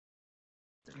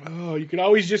Oh, you can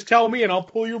always just tell me and I'll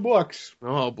pull your books.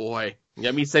 Oh, boy. You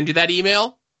want me to send you that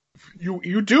email?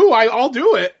 You do. I'll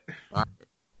do it. All right.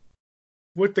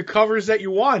 With the covers that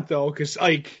you want, though, because,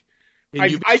 like, Can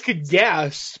you I could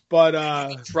guess,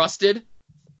 but... trusted?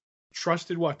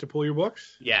 Trusted what? To pull your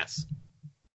books? Yes.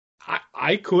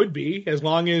 I could be, as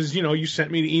long as, you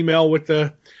sent me the email with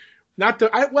the...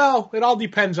 it all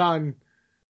depends on...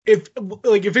 If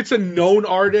it's a known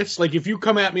artist, like if you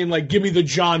come at me and like give me the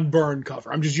John Byrne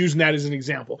cover, I'm just using that as an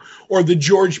example, or the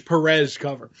George Perez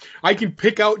cover, I can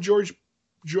pick out George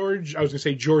Burns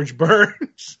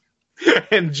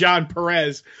and John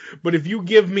Perez, but if you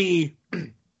give me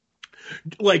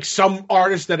like some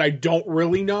artist that I don't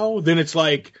really know, then it's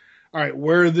like, all right,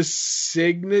 where are the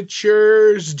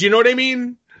signatures? Do you know what I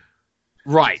mean?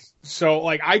 Right. So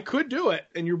like I could do it,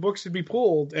 and your books would be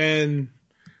pulled,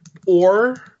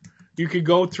 or you can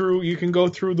go through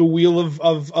the wheel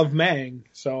of Mang.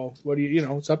 So what do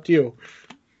you it's up to you.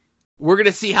 We're going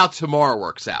to see how tomorrow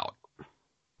works out.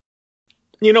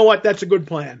 You know what? That's a good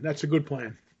plan.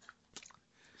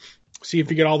 See if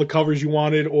you get all the covers you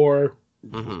wanted, or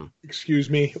excuse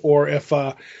me, or if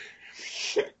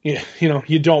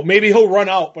you don't. Maybe he'll run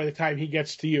out by the time he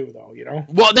gets to you, though,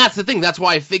 Well, that's the thing. That's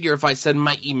why I figure if I send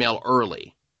my email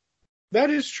early.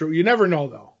 That is true. You never know,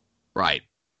 though. Right.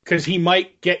 Because he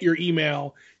might get your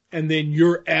email, and then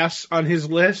you're S on his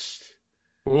list.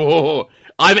 Oh,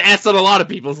 I'm S on a lot of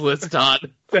people's lists,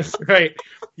 Todd. That's right.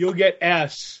 You'll get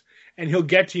S, and he'll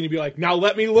get to you and be like, now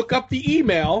let me look up the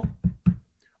email.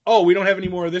 Oh, we don't have any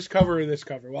more of this cover or this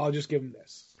cover. Well, I'll just give him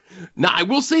this. Now, I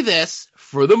will say this,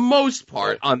 for the most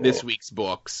part, on this week's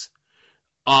books,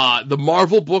 the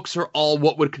Marvel books are all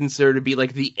what would consider to be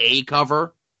like the A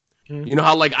cover. Mm-hmm. You know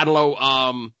how, like, I don't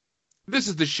know, this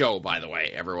is the show, by the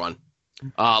way, everyone.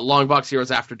 Long Box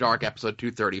Heroes After Dark, episode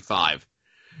 235.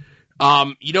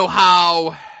 You know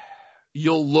how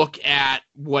you'll look at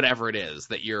whatever it is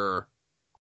that you're...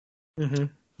 Mm-hmm.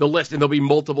 The list, and there'll be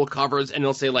multiple covers, and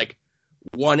it'll say, like,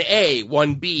 1A,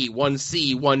 1B,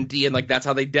 1C, 1D, and, like, that's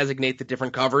how they designate the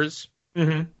different covers.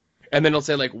 Mm-hmm. And then it'll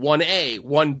say, like, 1A,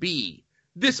 1B,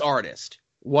 this artist,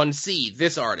 1C,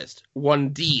 this artist,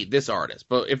 1D, this artist.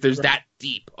 But if there's that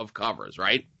deep of covers,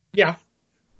 right? Yeah.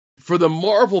 For the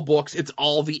Marvel books, it's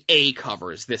all the A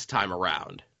covers this time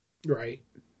around. Right.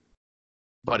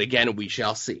 But again, we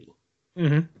shall see.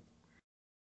 Mm-hmm.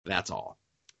 That's all.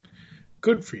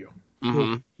 Good for you.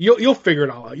 Mm-hmm. You'll figure it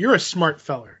all out. You're a smart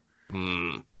feller.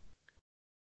 There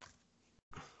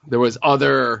was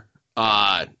other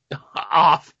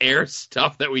off-air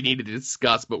stuff that we needed to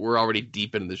discuss, but we're already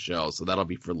deep into the show, so that'll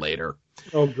be for later.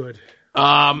 Oh, good.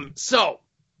 So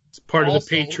it's part of the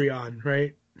Patreon,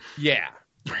 right? Yeah.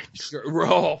 Right.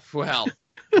 Oh, well.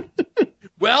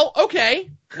 Well, okay.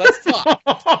 Let's talk.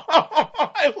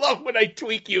 I love when I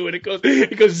tweak you and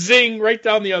it goes zing right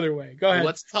down the other way. Go ahead.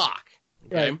 Let's talk.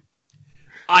 Okay. Right.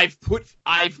 I've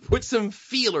put some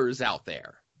feelers out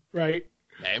there. Right.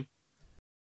 Okay.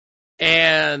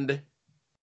 And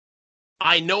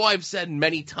I know I've said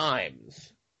many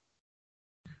times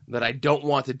that I don't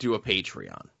want to do a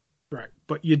Patreon. Right.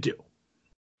 But you do.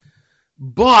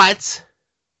 But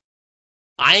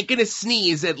I ain't gonna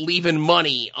sneeze at leaving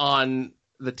money on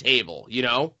the table,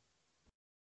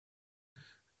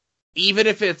 Even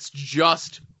if it's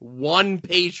just one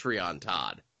Patreon,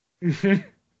 Todd.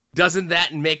 Doesn't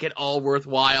that make it all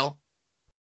worthwhile?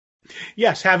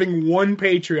 Yes, having one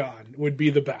Patreon would be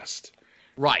the best.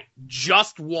 Right.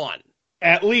 Just one.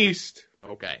 At least.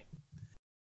 Okay.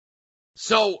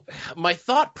 So, my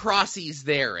thought process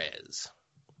there is,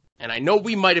 and I know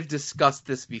we might have discussed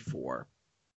this before.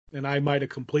 And I might have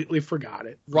completely forgot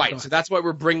it. Right, so that's why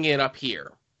we're bringing it up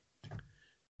here.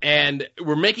 And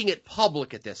we're making it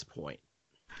public at this point.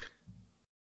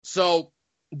 So,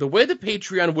 the way the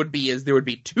Patreon would be is there would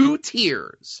be 2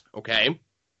 tiers, okay?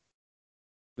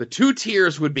 The 2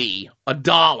 tiers would be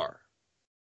 $1.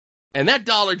 And that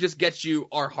 $1 just gets you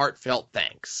our heartfelt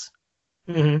thanks.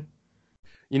 Mm-hmm.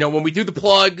 When we do the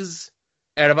plugs,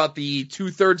 at about the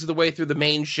 2/3 of the way through the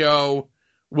main show,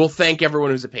 we'll thank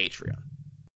everyone who's a Patreon.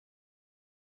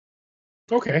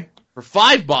 Okay. For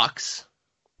 $5,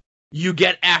 you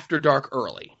get After Dark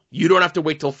early. You don't have to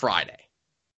wait till Friday.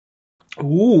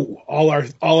 Ooh, all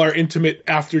our intimate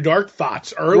After Dark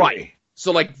thoughts early. Right.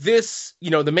 So like this,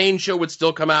 the main show would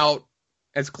still come out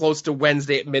as close to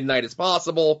Wednesday at midnight as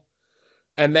possible.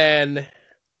 And then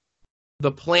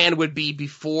the plan would be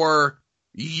before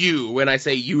you, and I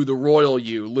say you, the royal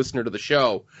you, listener to the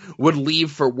show, would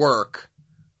leave for work,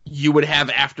 you would have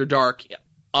After Dark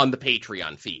on the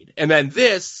Patreon feed. And then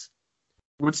this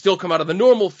would still come out of the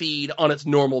normal feed on its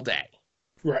normal day.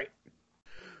 Right.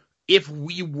 if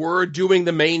we were doing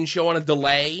the main show on a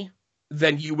delay,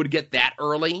 then you would get that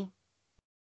early.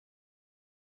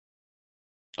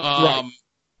 Right.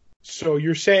 So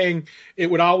you're saying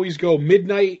it would always go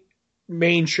midnight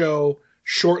main show,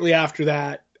 shortly after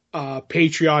that,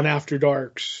 Patreon After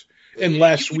Darks,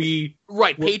 unless we...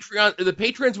 Right, the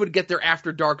patrons would get their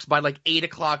After Darks by like 8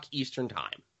 o'clock Eastern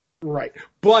time. Right.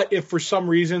 But if for some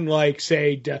reason, like,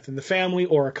 say, Death in the Family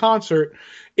or a concert,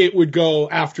 it would go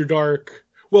After Dark.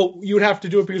 Well, you would have to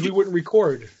do it because we wouldn't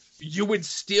record. You would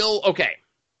still... Okay.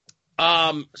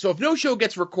 So if no show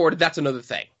gets recorded, that's another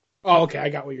thing. Oh, okay. I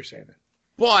got what you're saying.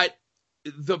 But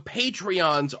the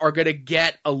Patreons are going to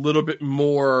get a little bit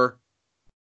more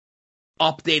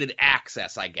updated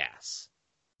access, I guess.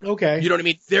 Okay. You know what I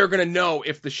mean? They're going to know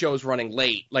if the show's running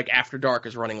late, like After Dark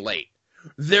is running late.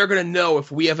 They're going to know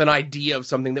if we have an idea of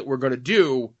something that we're going to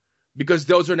do, because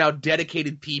those are now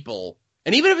dedicated people.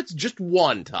 And even if it's just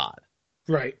one, Todd.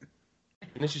 Right.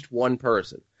 And it's just one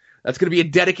person. That's going to be a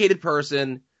dedicated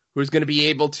person who's going to be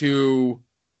able to...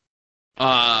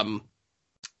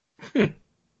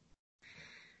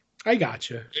 I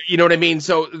gotcha. You know what I mean?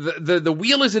 So the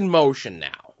wheel is in motion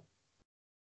now.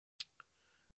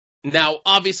 Now,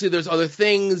 obviously, there's other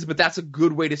things, but that's a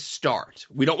good way to start.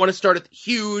 We don't want to start at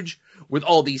huge with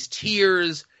all these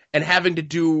tiers and having to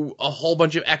do a whole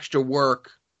bunch of extra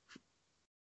work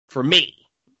for me.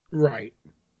 Right.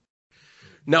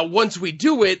 Now, once we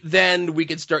do it, then we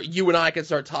can start, you and I can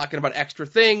start talking about extra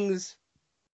things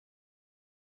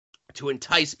to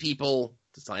entice people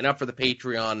to sign up for the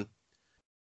Patreon.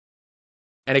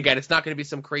 And again, it's not going to be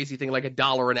some crazy thing like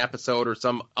 $1 an episode or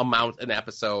some amount an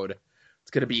episode.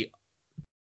 It's going to be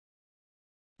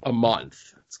a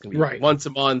month. It's going to be once a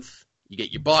month. You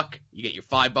get your $1, you get your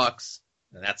 $5,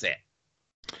 and that's it.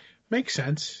 Makes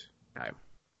sense. Okay.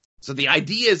 So the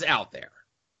idea is out there.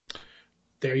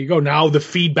 There you go. Now the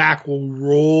feedback will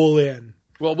roll in.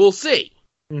 Well, we'll see.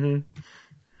 Mm-hmm.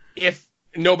 If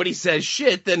nobody says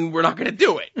shit, then we're not going to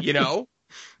do it, you know?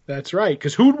 That's right.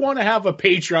 Because who'd want to have a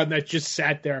Patreon that just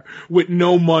sat there with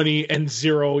no money and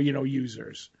zero,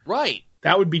 users? Right.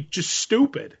 That would be just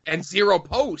stupid. And zero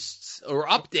posts or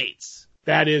updates.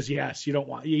 That is, yes. You don't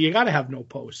want. You got to have no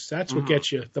posts. That's what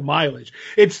gets you the mileage.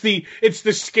 It's the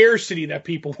scarcity that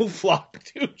people will flock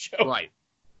to, Joe. Right.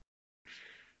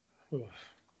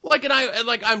 And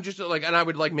I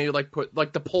would maybe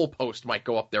put the poll post might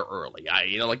go up there early.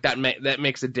 That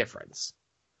makes a difference.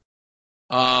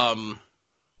 I'm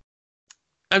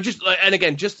just, and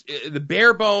again, just the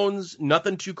bare bones,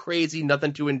 nothing too crazy,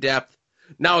 nothing too in depth.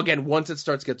 Now, again, once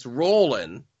it gets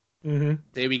rolling,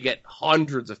 say we get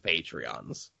hundreds of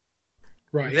Patreons.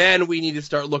 Right. Then we need to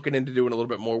start looking into doing a little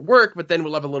bit more work, but then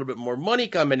we'll have a little bit more money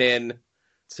coming in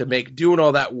to make doing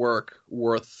all that work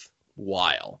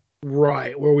worthwhile.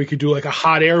 Right. Where we could do like a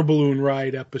hot air balloon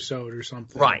ride episode or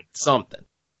something. Right. Something.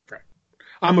 Right.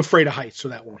 I'm afraid of heights, so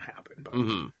that won't happen. But.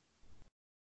 Mm-hmm.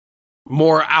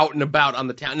 More out and about on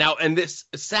the town. Now, and this,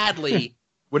 sadly,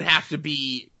 would have to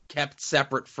be kept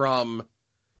separate from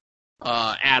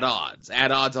At Odds.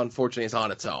 At Odds, unfortunately, is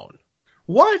on its own.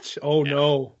 What? Oh, yeah.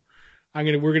 No.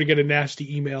 We're gonna get a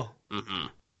nasty email. Mm-hmm.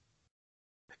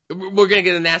 We're gonna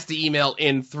get a nasty email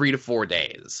in 3 to 4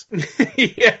 days.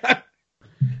 Yeah.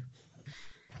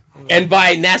 And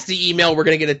by nasty email, we're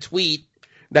gonna get a tweet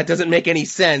that doesn't make any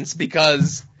sense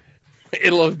because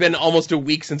it'll have been almost a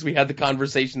week since we had the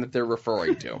conversation that they're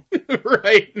referring to.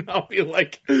 Right. And I'll be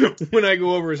like, when I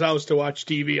go over his house to watch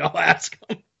TV, I'll ask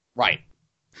him. Right.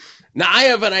 Now, I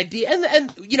have an idea,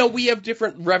 and we have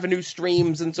different revenue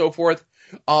streams and so forth.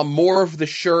 More of the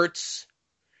shirts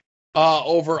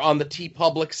over on the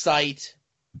TeePublic site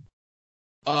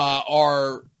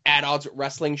are At Odds with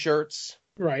Wrestling shirts.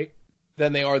 Right.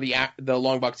 Than they are the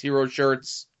Longbox Hero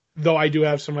shirts. Though I do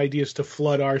have some ideas to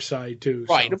flood our side, too.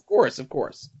 Right, so. Of course.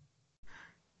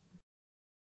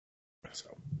 So,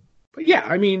 but yeah,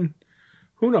 I mean,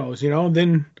 who knows,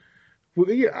 then,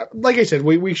 like I said,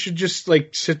 we should just,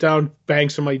 sit down, bang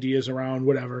some ideas around,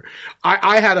 whatever.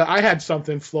 I had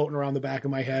something floating around the back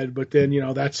of my head, but then,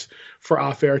 that's for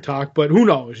off-air talk, but who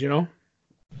knows,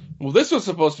 Well, this was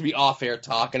supposed to be off-air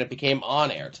talk, and it became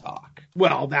on-air talk.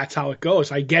 Well, that's how it goes.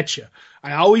 I get you.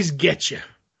 I always get you.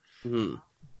 Hmm.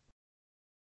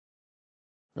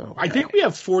 Okay. I think we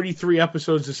have 43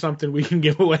 episodes of something we can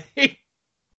give away.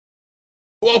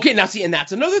 Well, okay, now see, and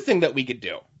that's another thing that we could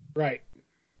do. Right.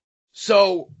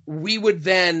 So we could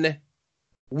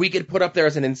put up there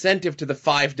as an incentive to the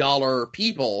 $5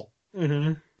 people.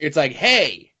 Mm-hmm. It's like,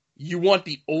 hey, you want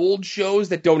the old shows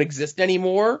that don't exist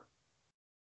anymore?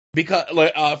 Because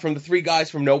from the Three Guys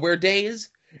from Nowhere days,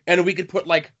 and we could put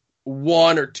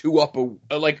one or two up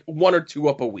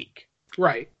a week.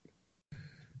 Right.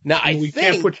 Now, we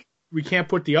can't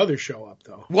put the other show up,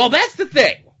 though. Well, that's the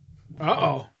thing.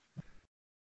 Uh-oh.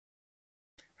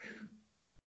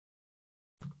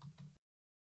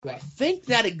 I think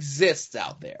that exists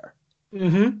out there.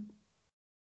 Mm-hmm.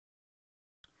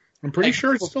 I'm pretty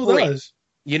sure it still does.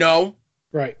 You know?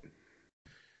 Right.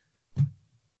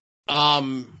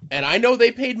 And I know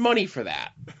they paid money for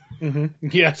that. Mm-hmm.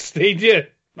 Yes, they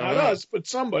did. Not us, but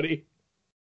somebody.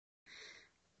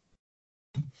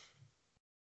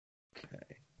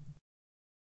 Okay.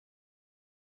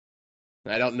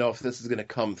 I don't know if this is going to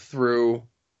come through.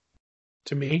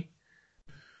 To me?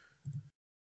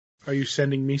 Are you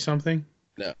sending me something?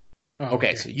 No. Oh,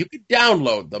 okay, so you could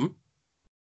download them.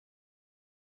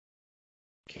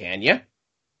 Can you?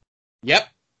 Yep.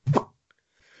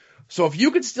 So if you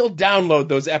could still download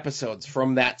those episodes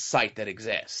from that site that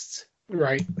exists.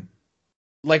 Right.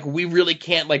 Like, we really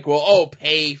can't,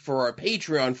 pay for our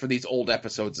Patreon for these old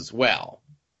episodes as well.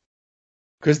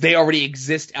 Because they already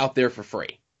exist out there for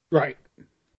free. Right.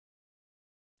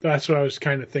 That's what I was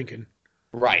kind of thinking.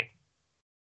 Right.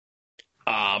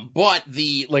 But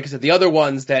like I said, the other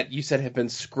ones that you said have been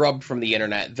scrubbed from the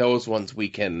internet, those ones we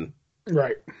can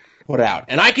put out.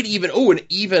 And I could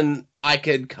even, I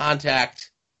could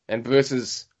contact, and this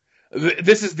is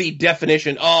the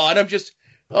definition.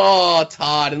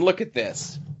 Todd, and look at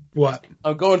this. What?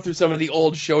 I'm going through some of the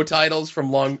old show titles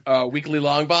from Weekly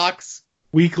Long Box.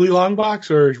 Weekly Long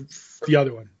Box or the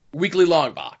other one? Weekly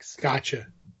Long Box. Gotcha.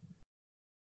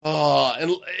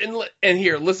 And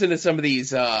here, listen to some of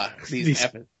these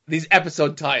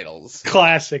episode titles.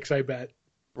 Classics, I bet.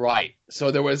 Right.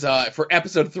 So there was for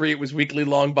episode 3, it was Weekly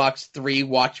Long Box 3,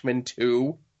 Watchmen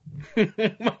 2.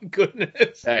 My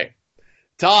goodness. Hey,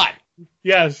 Todd.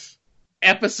 Yes.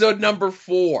 Episode number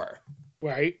 4.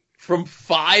 Right. From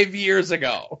 5 years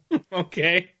ago.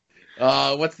 Okay.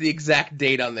 What's the exact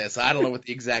date on this? I don't know what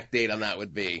the exact date on that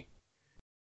would be.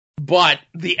 But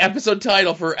the episode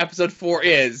title for episode 4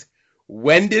 is,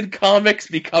 When Did Comics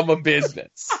Become a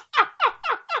Business?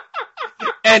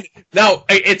 And now,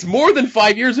 it's more than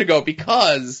 5 years ago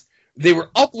because they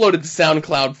were uploaded to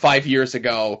SoundCloud 5 years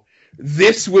ago.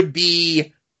 This would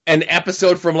be an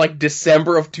episode from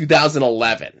December of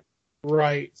 2011.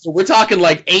 Right. So we're talking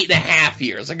 8.5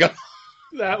 years ago.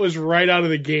 That was right out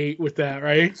of the gate with that,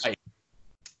 right?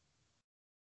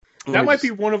 That might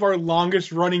be one of our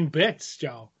longest running bits,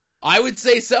 Joe. I would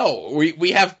say so.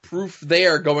 We have proof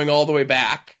there going all the way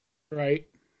back. Right.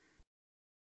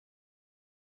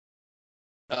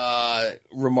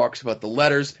 Remarks about the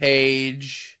letters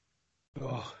page.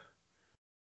 Oh.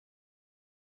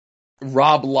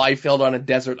 Rob Liefeld on a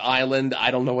desert island. I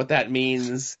don't know what that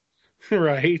means.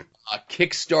 Right.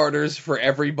 Kickstarters for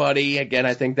everybody. Again,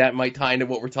 I think that might tie into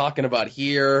what we're talking about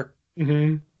here.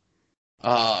 Mm-hmm.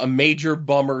 A Major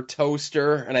Bummer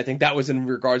toaster, and I think that was in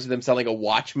regards to them selling a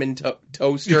Watchmen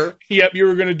toaster. Yep, you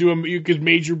were going to do because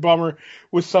Major Bummer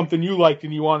was something you liked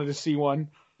and you wanted to see one.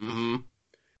 Mm-hmm.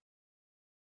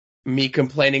 Me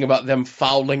complaining about them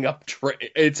fouling up.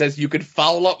 It says you could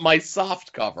foul up my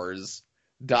soft covers. ...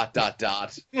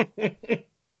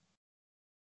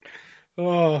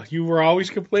 Oh, you were always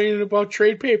complaining about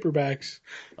trade paperbacks.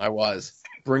 I was.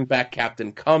 Bring back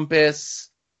Captain Compass.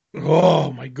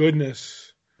 Oh, my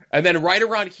goodness. And then right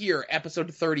around here,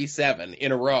 episode 37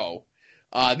 in a row,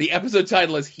 the episode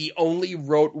title is He Only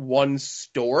Wrote One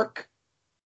Stork.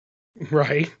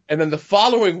 Right. And then the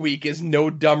following week is No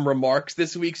Dumb Remarks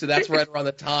this week, so that's right around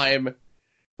the time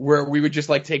where we would just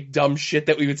take dumb shit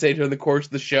that we would say during the course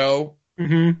of the show.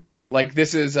 Mm-hmm.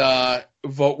 This is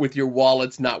vote with your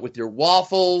wallets, not with your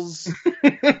waffles.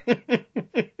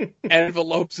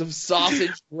 Envelopes of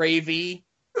sausage gravy.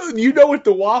 You know what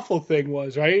the waffle thing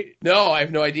was, right? No, I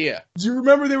have no idea. Do you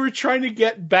remember they were trying to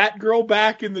get Batgirl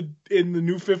back in the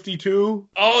New 52?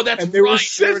 Oh, that's and they right.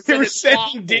 They were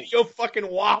sending Didio fucking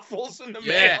waffles in the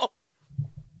mail.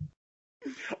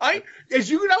 As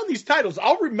you go down these titles,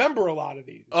 I'll remember a lot of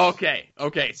these. Okay,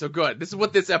 so good. This is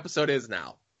what this episode is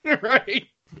now. Right.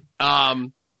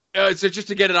 So just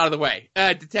to get it out of the way,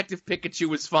 Detective Pikachu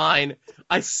was fine.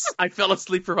 I fell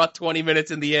asleep for about 20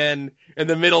 minutes in the end. In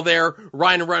the middle there,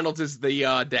 Ryan Reynolds is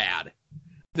the dad.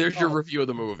 There's your review of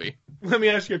the movie. Let me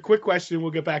ask you a quick question, and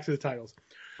we'll get back to the titles.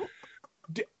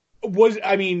 Did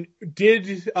Ryan,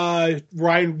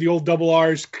 the old Double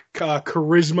R's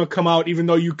charisma come out, even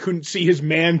though you couldn't see his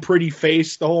man pretty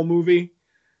face the whole movie?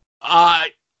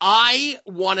 I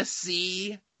want to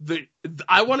see the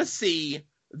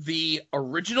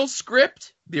original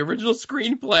script, the original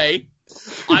screenplay.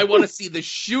 I want to see the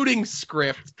shooting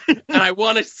script and I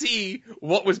want to see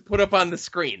what was put up on the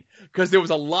screen. Because there was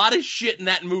a lot of shit in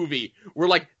that movie where,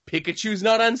 like, Pikachu's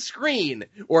not on screen,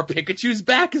 or Pikachu's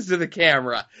back is to the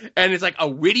camera, and it's like a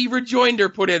witty rejoinder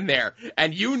put in there,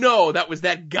 and you know that was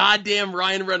that goddamn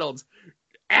Ryan Reynolds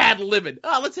ad-libbing.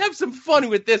 Oh, let's have some fun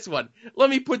with this one. Let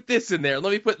me put this in there.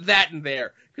 Let me put that in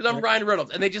there. Because I'm Ryan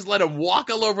Reynolds. And they just let him walk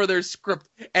all over their script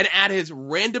and add his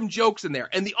random jokes in there.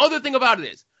 And the other thing about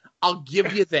it is, I'll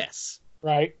give you this.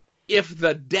 Right. If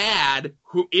the dad,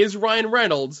 who is Ryan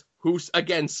Reynolds, who's,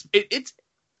 again,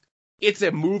 it's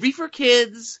a movie for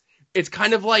kids. It's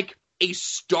kind of like a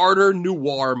starter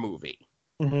noir movie.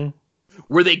 Mm-hmm.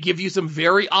 Where they give you some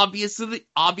very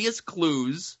obvious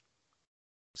clues.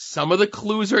 Some of the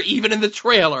clues are even in the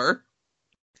trailer,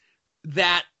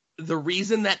 that the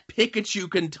reason that Pikachu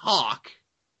can talk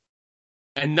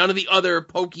and none of the other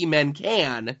Pokemon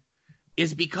can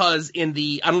is because I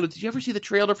don't know, did you ever see the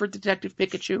trailer for Detective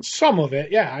Pikachu? Some of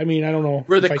it, yeah. I mean, I don't know.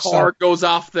 Where the car goes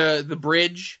off the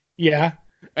bridge? Yeah.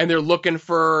 And they're looking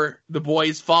for the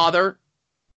boy's father?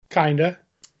 Kinda.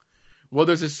 Well,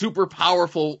 there's a super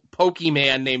powerful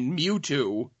Pokemon named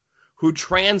Mewtwo who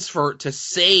transferred to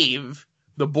save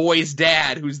the boy's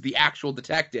dad, who's the actual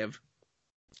detective.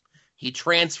 He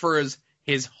transfers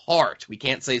his heart, we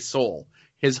can't say soul,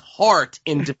 his heart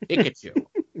into Pikachu.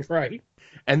 Right.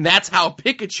 And that's how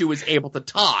Pikachu is able to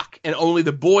talk, and only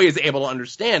the boy is able to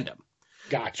understand him.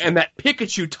 Gotcha. And that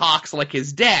Pikachu talks like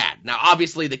his dad. Now,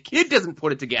 obviously, the kid doesn't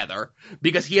put it together,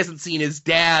 because he hasn't seen his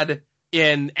dad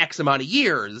in X amount of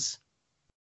years.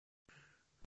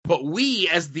 But we,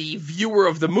 as the viewer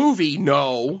of the movie,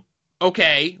 know,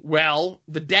 okay, well,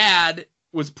 the dad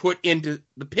was put into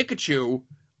the Pikachu.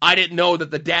 I didn't know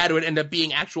that the dad would end up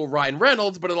being actual Ryan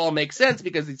Reynolds, but it all makes sense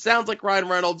because he sounds like Ryan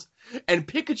Reynolds. And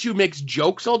Pikachu makes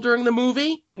jokes all during the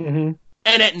movie. Mm-hmm.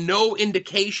 And at no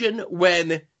indication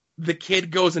when the kid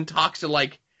goes and talks to,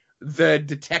 like, the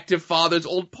detective father's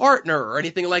old partner or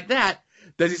anything like that,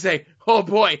 does he say, oh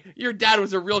boy, your dad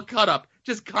was a real cut-up.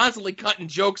 Just constantly cutting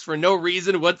jokes for no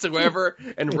reason whatsoever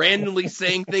and randomly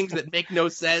saying things that make no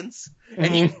sense. Mm-hmm.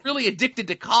 And he's really addicted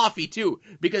to coffee, too,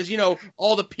 because, you know,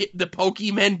 all the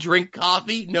Pokemon drink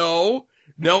coffee. No,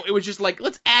 it was just like,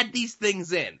 let's add these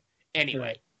things in.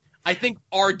 Anyway, I think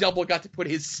R. Double got to put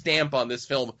his stamp on this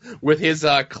film with his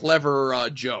clever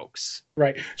jokes.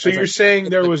 Right. So you're saying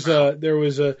there was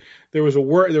a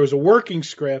working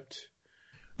script.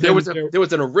 There was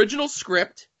an original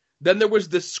script. Then there was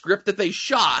the script that they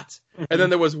shot, and then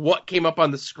there was what came up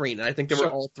on the screen. And I think there were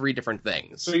all three different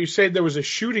things. So you said there was a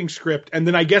shooting script, and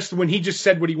then I guess when he just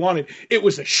said what he wanted, it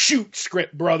was a shoot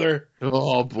script, brother.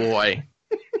 Oh, boy.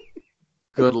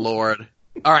 Good Lord.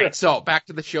 All right, so back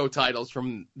to the show titles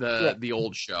from the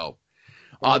old show.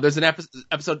 There's an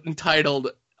episode entitled,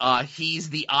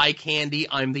 He's the Eye Candy,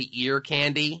 I'm the Ear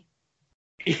Candy.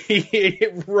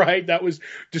 Right, that was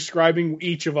describing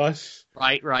each of us.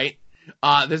 Right.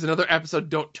 There's another episode,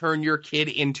 Don't Turn Your Kid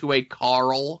into a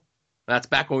Carl. That's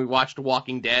back when we watched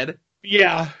Walking Dead.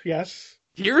 Yeah, yes.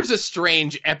 Here's a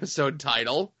strange episode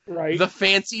title. Right. The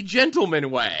Fancy Gentleman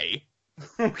Way.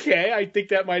 Okay, I think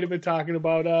that might have been talking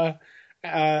about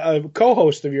a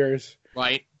co-host of yours.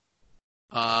 Right.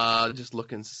 Just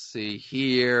look and see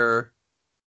here.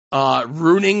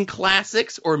 Ruining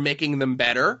classics or making them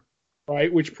better.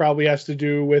 Right, which probably has to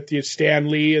do with the Stan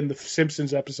Lee and the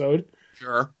Simpsons episode.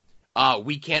 Sure.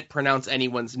 We can't pronounce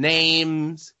anyone's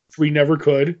names. We never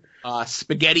could.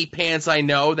 Spaghetti pants, I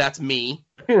know. That's me.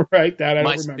 Right, that I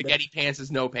don't remember. My spaghetti pants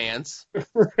is no pants.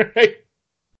 Right.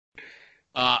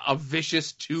 A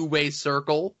vicious two-way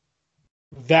circle.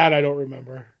 That I don't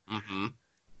remember. Mm-hmm.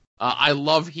 I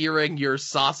love hearing your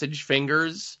sausage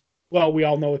fingers. Well, we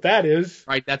all know what that is.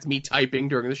 Right, that's me typing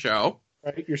during the show.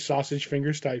 Right, your sausage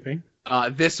fingers typing.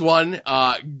 This one,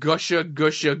 gusha,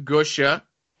 gusha, gusha.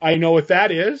 I know what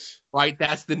that is. Right,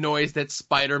 that's the noise that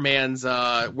Spider-Man's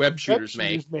web shooters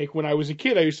make. When I was a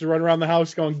kid, I used to run around the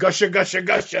house going, gusha, gusha,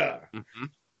 gusha. Mm-hmm.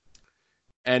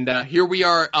 And here we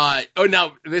are.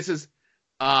 Now, this is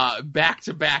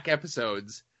back-to-back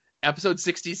episodes. Episode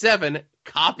 67,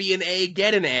 Copy an A,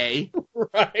 Get an A.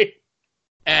 Right.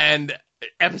 And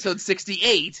episode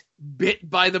 68, Bit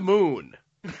by the Moon.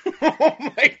 Oh,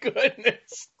 my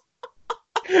goodness.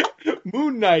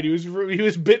 Moon Knight. He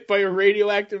was bit by a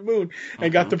radioactive moon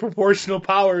and got the proportional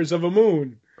powers of a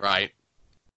moon. Right.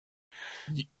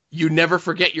 You never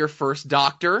forget your first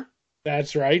doctor.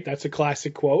 That's right. That's a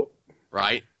classic quote.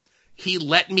 Right. He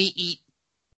let me eat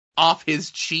off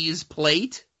his cheese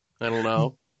plate. I don't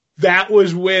know. That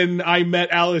was when I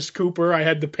met Alice Cooper. I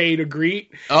had to pay to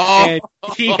greet. Oh. And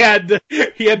he had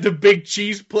the big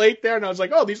cheese plate there, and I was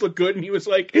like, oh, these look good. And he was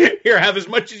like, here, have as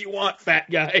much as you want, fat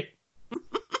guy.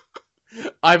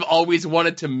 I've always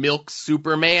wanted to milk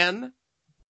Superman.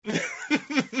 I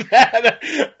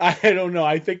don't know.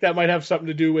 I think that might have something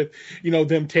to do with,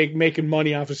 them making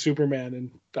money off of Superman,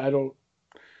 and I don't.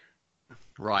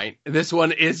 Right. This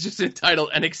one is just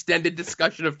entitled An Extended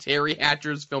Discussion of Terry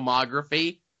Hatcher's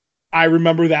Filmography. I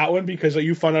remember that one because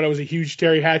you found out I was a huge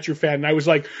Terry Hatcher fan, and I was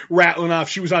like rattling off.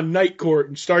 She was on Night Court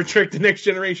and Star Trek: The Next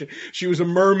Generation. She was a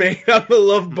mermaid on the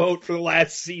Love Boat for the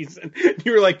last season.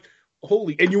 You were like,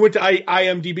 holy, and you went to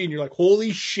IMDb and you're like,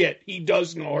 holy shit, he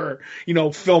does know her,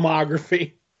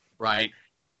 filmography. Right.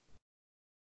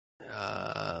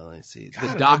 Let's see.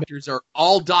 God,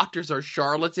 all doctors are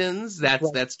charlatans.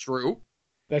 That's true.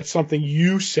 That's something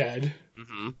you said.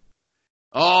 Mm-hmm.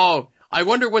 Oh, I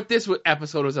wonder what this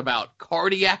episode was about.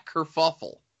 Cardiac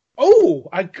kerfuffle. Oh,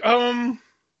 I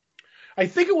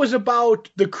think it was about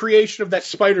the creation of that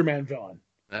Spider-Man villain.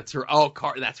 That's her. Oh,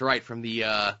 that's right, from the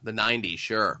 90s.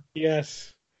 Sure.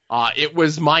 Yes. It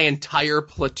was my entire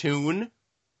platoon.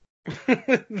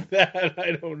 That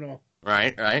I don't know.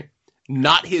 Right.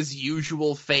 Not his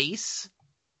usual face.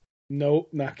 Nope,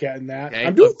 not getting that. Okay.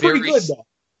 I'm doing pretty good though.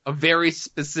 A very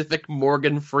specific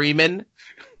Morgan Freeman.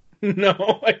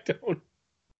 No, I don't.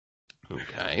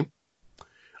 Okay.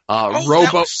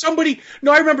 Somebody.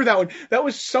 No, I remember that one. That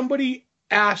was somebody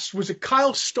asked. Was it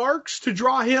Kyle Starks to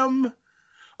draw him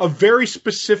a very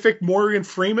specific Morgan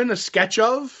Freeman, a sketch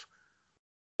of,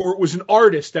 or it was an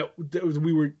artist that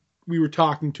we were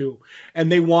talking to,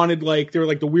 and they were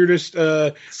the weirdest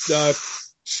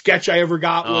sketch I ever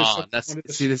got.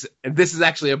 This is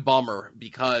actually a bummer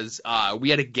because we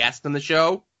had a guest on the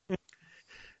show.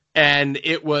 And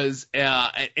it was,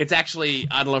 it's actually,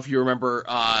 I don't know if you remember,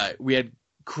 we had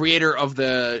creator of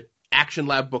the Action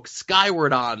Lab book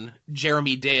Skyward on,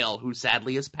 Jeremy Dale, who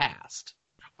sadly has passed.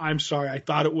 I'm sorry. I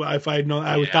thought it was, if I had known,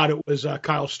 I thought it was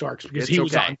Kyle Starks because he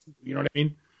was on, you know what I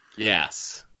mean?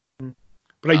 Yes.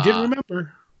 But I did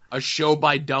remember. A Show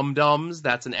by Dum Dums,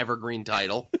 that's an evergreen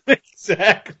title.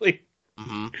 Exactly.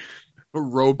 Mm-hmm. A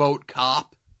Rowboat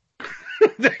Cop.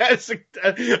 I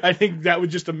think that was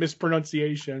just a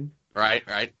mispronunciation.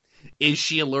 Right. Is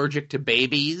she allergic to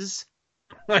babies?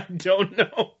 I don't know.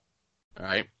 All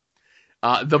right.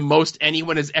 The most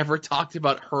anyone has ever talked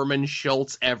about Herman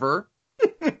Schultz ever.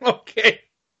 Okay.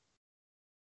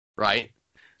 Right.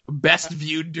 Best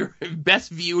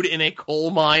viewed in a coal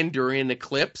mine during an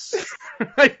eclipse.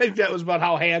 I think that was about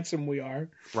how handsome we are.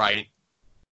 Right.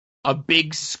 A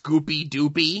big Scoopy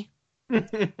Doopy.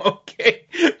 Okay.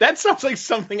 That sounds like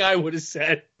something I would have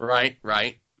said. Right.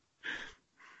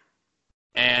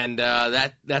 And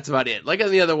that's about it. Like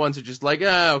the other ones are just like,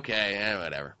 okay,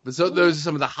 whatever. But so those are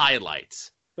some of the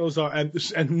highlights. Those are,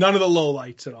 and none of the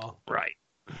lowlights at all. Right.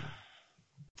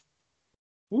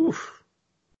 Oof.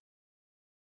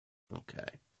 Okay.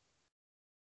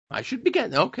 I should be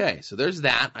getting, okay, so there's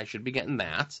that. I should be getting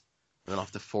that. And then I'll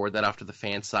have to forward that off to the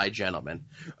fan side gentleman.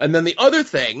 And then the other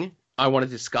thing I want to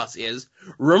discuss is,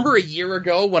 remember a year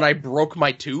ago when I broke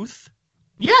my tooth?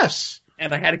 Yes.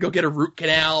 And I had to go get a root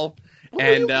canal,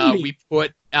 and we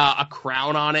put a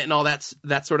crown on it and all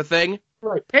that sort of thing.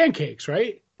 Right, pancakes,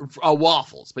 right?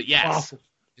 Waffles, but yes. Waffles.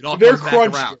 It all They're comes back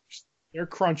crunchier. around. They're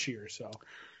crunchier, so.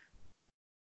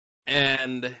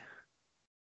 And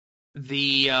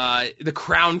the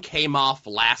crown came off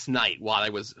last night while I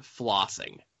was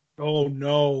flossing. Oh,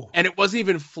 no. And it wasn't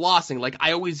even flossing. Like,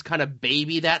 I always kind of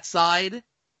baby that side.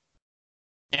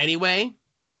 Anyway.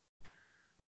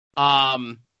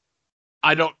 I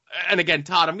don't... And again,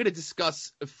 Todd, I'm going to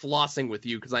discuss flossing with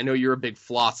you because I know you're a big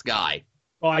floss guy.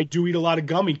 Well, I do eat a lot of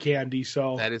gummy candy,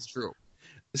 so... That is true.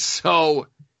 So,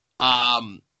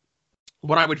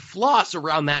 when I would floss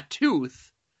around that tooth,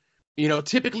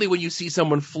 typically when you see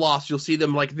someone floss, you'll see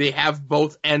them like they have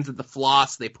both ends of the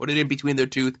floss, they put it in between their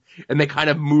tooth, and they kind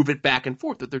of move it back and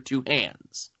forth with their two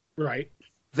hands. Right.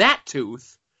 That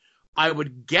tooth, I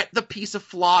would get the piece of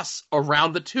floss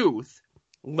around the tooth,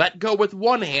 let go with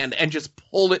one hand, and just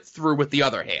pull it through with the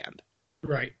other hand.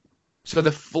 Right. So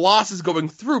the floss is going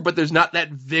through, but there's not that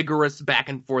vigorous back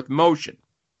and forth motion.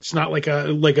 It's not like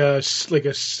a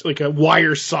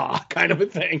wire saw kind of a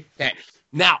thing. Okay.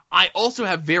 Now, I also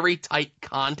have very tight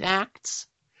contacts.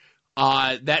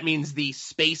 That means the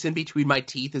space in between my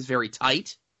teeth is very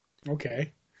tight.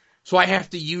 Okay. So I have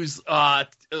to use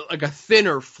like a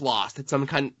thinner floss that's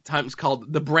sometimes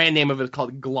called, the brand name of it is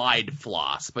called Glide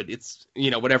Floss, but it's,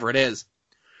 whatever it is.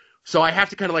 So I have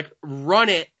to kind of like run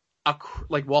it,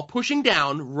 while pushing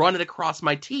down, run it across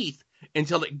my teeth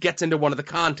until it gets into one of the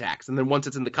contacts. And then once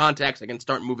it's in the contacts, I can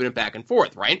start moving it back and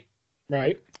forth, right?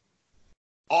 Right.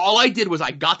 All I did was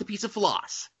I got the piece of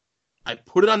floss, I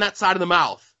put it on that side of the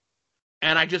mouth,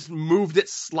 and I just moved it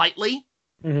slightly,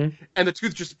 and the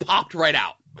tooth just popped right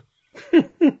out.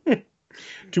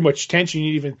 Too much tension.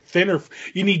 You need even thinner.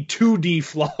 You need 2D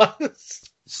floss.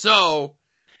 So,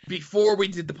 before we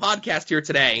did the podcast here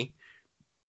today,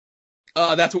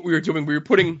 that's what we were doing. We were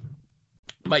putting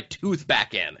my tooth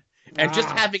back in. And just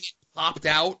having it popped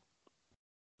out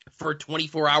for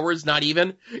 24 hours, not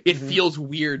even, it feels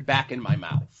weird back in my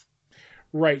mouth.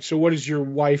 Right. So what does your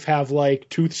wife have, like,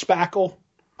 tooth spackle?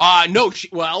 No.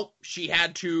 She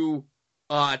had to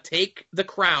take the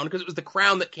crown, because it was the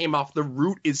crown that came off. The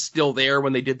root is still there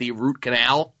when they did the root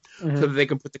canal, so that they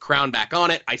can put the crown back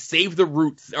on it. I saved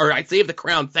the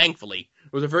crown, thankfully. There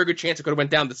was a very good chance it could have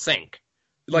went down the sink.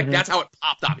 Like, that's how it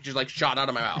popped up. It just, like, shot out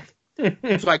of my mouth.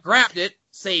 So I grabbed it,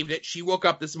 saved it. She woke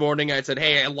up this morning. I said,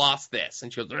 "Hey, I lost this,"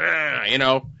 and she goes, you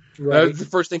know. Right. That's the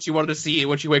first thing she wanted to see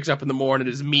when she wakes up in the morning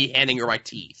is me handing her my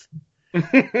teeth.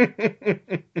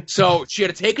 So she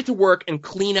had to take it to work and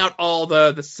clean out all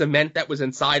the cement that was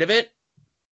inside of it,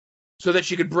 so that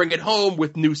she could bring it home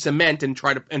with new cement and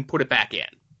and put it back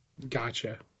in.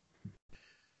 Gotcha.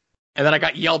 And then I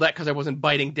got yelled at because I wasn't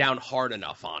biting down hard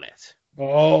enough on it.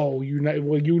 Oh, you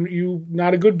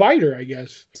not a good biter, I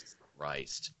guess.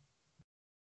 Christ.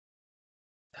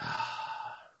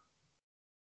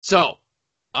 So,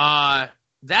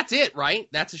 that's it, right?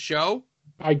 That's a show?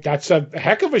 That's a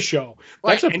heck of a show.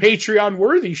 Right. That's a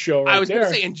Patreon-worthy show right I was there.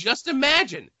 going to say, and just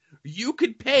imagine, you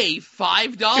could pay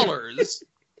 $5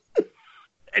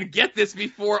 and get this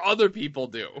before other people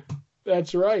do.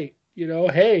 That's right. You know,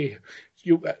 hey,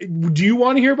 do you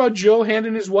want to hear about Joe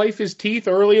handing his wife his teeth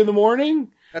early in the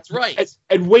morning? That's right.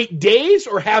 And wait days,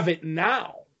 or have it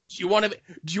now? Do you want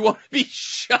to be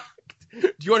shocked?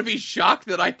 Do you want to be shocked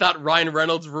that I thought Ryan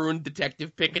Reynolds ruined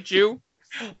Detective Pikachu?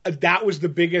 That was the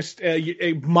biggest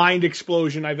mind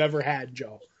explosion I've ever had,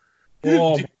 Joe.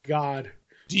 Oh my God.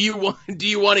 Do you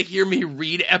want to hear me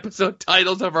read episode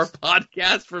titles of our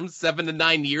podcast from 7 to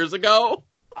 9 years ago?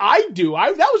 I do.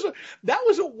 That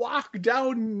was a walk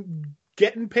down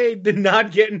getting paid to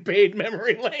not getting paid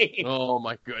memory lane. Oh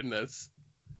my goodness.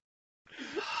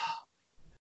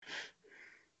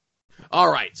 All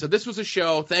right, so this was a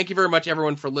show. Thank you very much,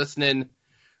 everyone, for listening.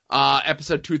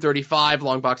 Episode 235,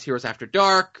 Longbox Heroes After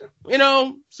Dark. You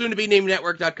know, soon to be named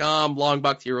network.com,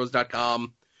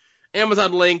 longboxheroes.com.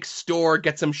 Amazon link, store,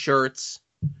 get some shirts.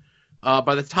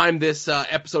 By the time this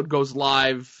episode goes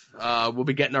live, we'll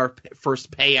be getting our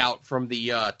first payout from the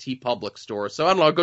TeePublic store. So I don't know, go